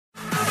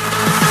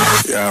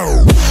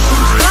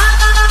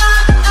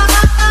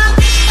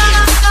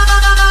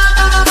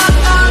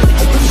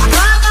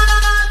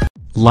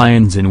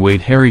Lions in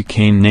wait Harry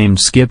Kane named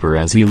skipper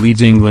as he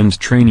leads England's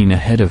training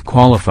ahead of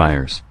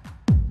qualifiers.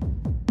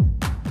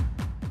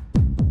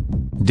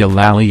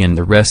 Delali and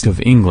the rest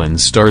of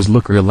England's stars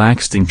look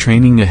relaxed in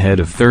training ahead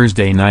of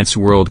Thursday night's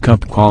World Cup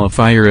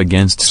qualifier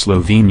against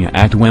Slovenia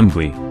at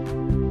Wembley.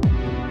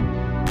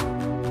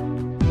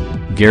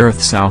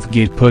 Gareth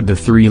Southgate put the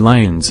Three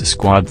Lions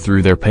squad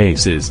through their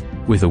paces,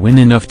 with a win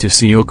enough to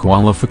seal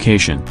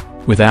qualification,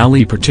 with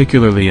Ali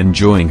particularly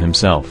enjoying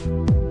himself.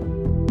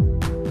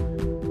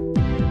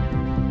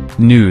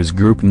 News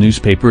Group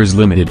Newspapers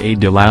Limited.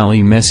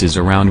 Delali messes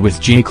around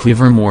with Jake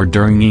Livermore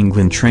during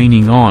England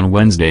training on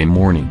Wednesday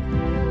morning.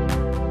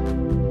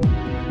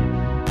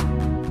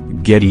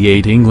 Getty.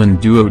 8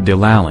 England duo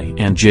Delali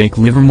and Jake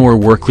Livermore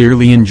were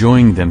clearly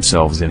enjoying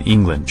themselves in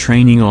England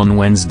training on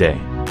Wednesday.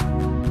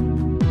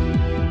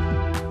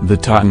 The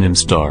Tottenham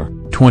star,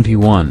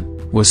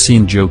 21, was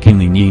seen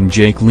jokingly kneeing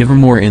Jake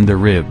Livermore in the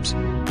ribs.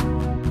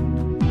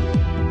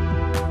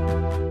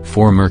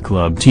 Former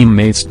club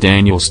teammates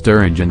Daniel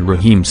Sturridge and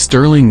Raheem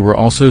Sterling were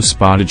also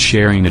spotted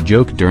sharing a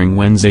joke during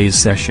Wednesday's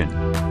session.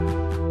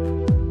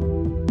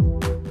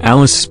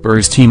 Alice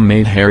Spurs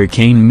teammate Harry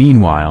Kane,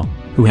 meanwhile,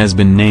 who has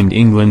been named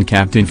England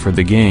captain for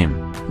the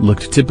game,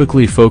 looked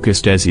typically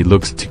focused as he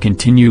looks to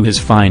continue his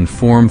fine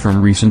form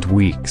from recent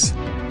weeks.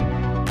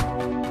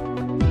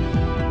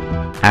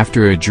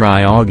 After a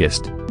dry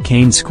August,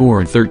 Kane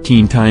scored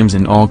 13 times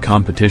in all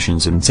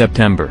competitions in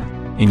September,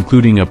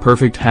 including a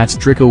perfect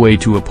hat-trick away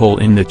to a pole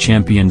in the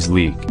Champions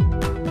League.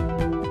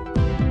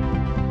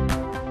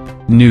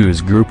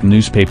 News Group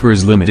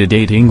Newspapers Limited.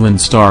 8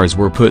 England stars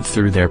were put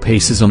through their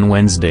paces on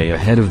Wednesday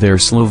ahead of their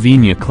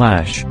Slovenia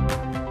clash.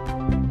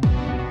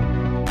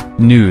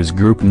 News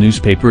Group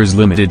Newspapers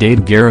Limited.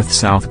 8 Gareth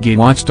Southgate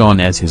watched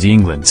on as his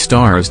England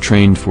stars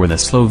trained for the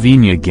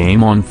Slovenia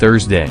game on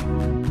Thursday.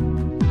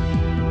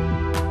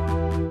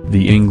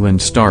 The England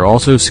star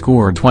also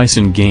scored twice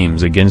in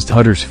games against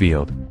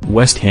Huddersfield,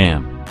 West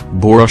Ham,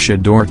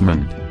 Borussia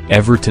Dortmund,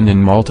 Everton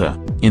and Malta,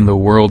 in the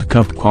World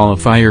Cup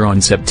qualifier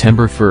on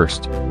September 1.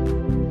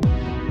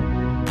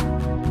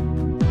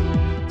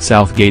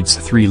 Southgate's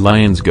Three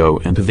Lions go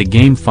into the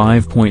game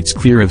 5 points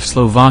clear of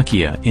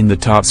Slovakia in the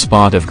top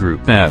spot of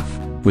Group F,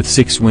 with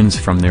 6 wins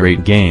from their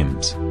 8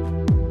 games.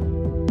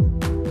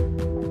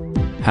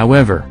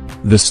 However,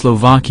 the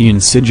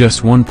Slovakians sit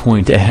just 1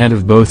 point ahead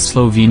of both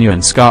Slovenia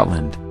and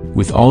Scotland,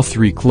 with all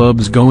 3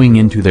 clubs going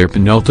into their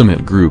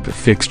penultimate group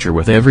fixture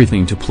with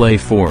everything to play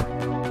for.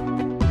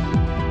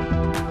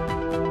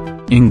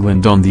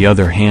 England on the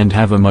other hand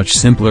have a much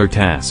simpler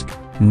task,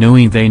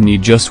 knowing they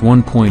need just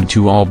 1 point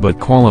to all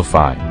but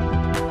qualify.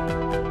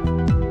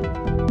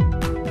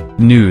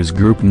 News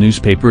Group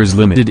Newspapers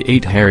Limited.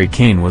 8 Harry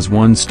Kane was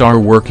one star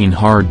working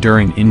hard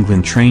during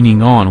England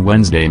training on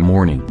Wednesday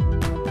morning.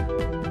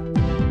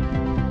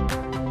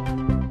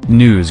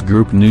 News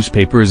Group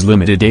Newspapers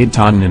Limited. 8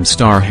 Tottenham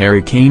star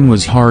Harry Kane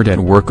was hard at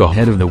work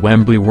ahead of the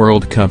Wembley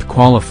World Cup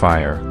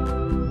qualifier.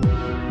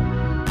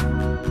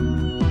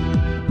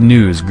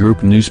 News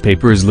Group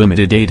Newspapers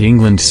Limited. 8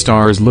 England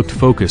stars looked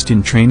focused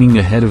in training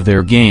ahead of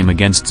their game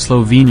against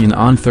Slovenia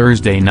on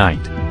Thursday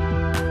night.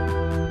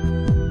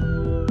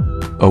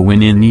 A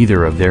win in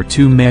either of their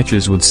 2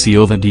 matches would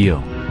seal the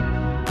deal.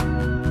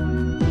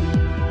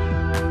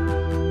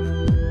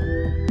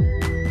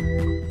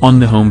 On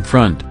the home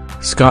front,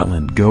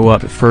 Scotland go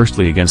up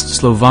firstly against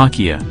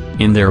Slovakia,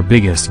 in their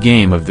biggest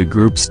game of the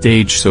group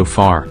stage so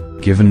far,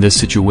 given the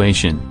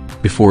situation,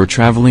 before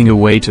travelling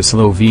away to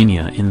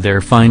Slovenia in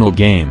their final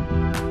game.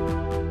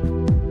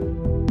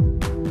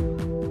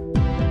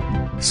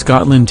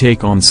 Scotland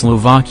take on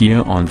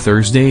Slovakia on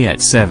Thursday at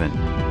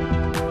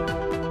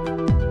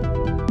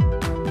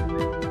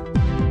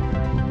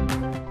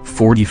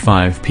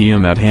 7:45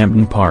 p.m. at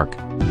Hampden Park.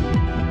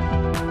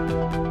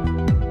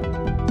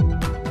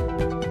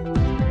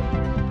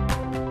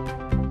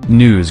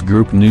 News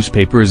Group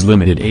Newspapers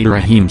Limited. 8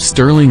 Raheem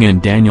Sterling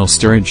and Daniel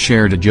Sturridge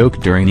shared a joke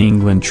during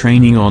England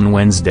training on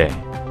Wednesday.